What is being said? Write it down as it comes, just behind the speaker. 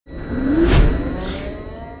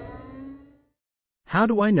How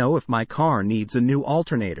do I know if my car needs a new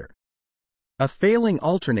alternator? A failing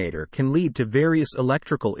alternator can lead to various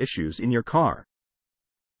electrical issues in your car.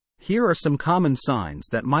 Here are some common signs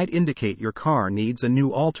that might indicate your car needs a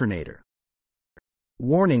new alternator.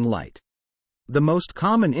 Warning light. The most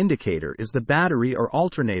common indicator is the battery or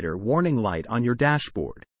alternator warning light on your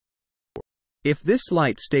dashboard. If this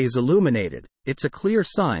light stays illuminated, it's a clear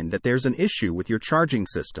sign that there's an issue with your charging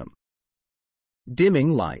system.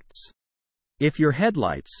 Dimming lights. If your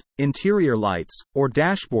headlights, interior lights, or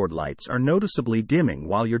dashboard lights are noticeably dimming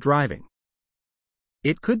while you're driving,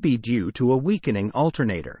 it could be due to a weakening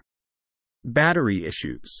alternator. Battery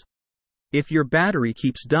issues. If your battery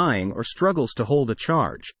keeps dying or struggles to hold a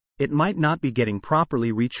charge, it might not be getting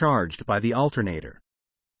properly recharged by the alternator.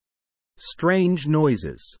 Strange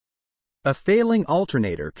noises. A failing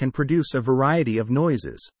alternator can produce a variety of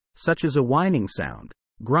noises, such as a whining sound,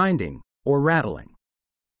 grinding, or rattling.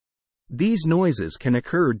 These noises can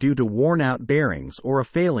occur due to worn-out bearings or a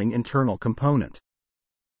failing internal component.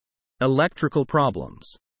 Electrical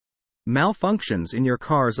problems. Malfunctions in your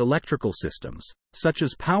car's electrical systems, such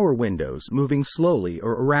as power windows moving slowly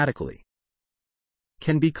or erratically,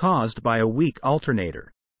 can be caused by a weak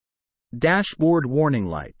alternator. Dashboard warning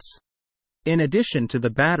lights. In addition to the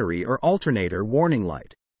battery or alternator warning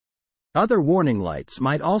light, other warning lights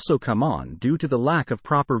might also come on due to the lack of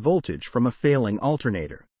proper voltage from a failing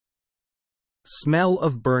alternator. Smell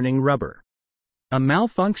of burning rubber. A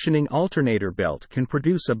malfunctioning alternator belt can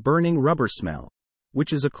produce a burning rubber smell,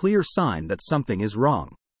 which is a clear sign that something is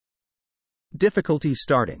wrong. Difficulty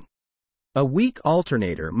starting. A weak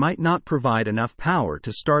alternator might not provide enough power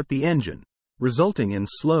to start the engine, resulting in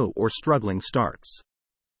slow or struggling starts.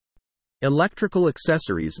 Electrical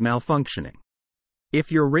accessories malfunctioning.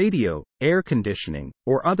 If your radio, air conditioning,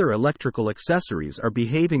 or other electrical accessories are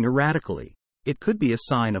behaving erratically, it could be a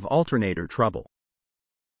sign of alternator trouble.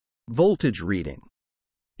 Voltage reading.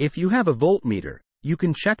 If you have a voltmeter, you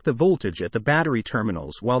can check the voltage at the battery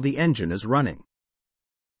terminals while the engine is running.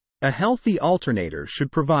 A healthy alternator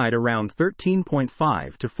should provide around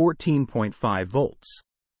 13.5 to 14.5 volts.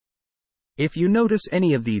 If you notice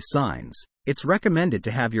any of these signs, it's recommended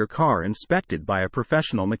to have your car inspected by a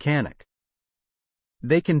professional mechanic.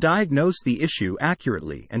 They can diagnose the issue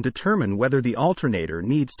accurately and determine whether the alternator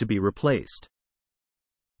needs to be replaced.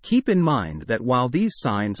 Keep in mind that while these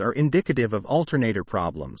signs are indicative of alternator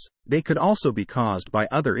problems, they could also be caused by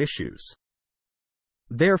other issues.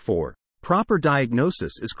 Therefore, proper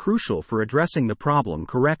diagnosis is crucial for addressing the problem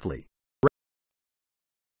correctly.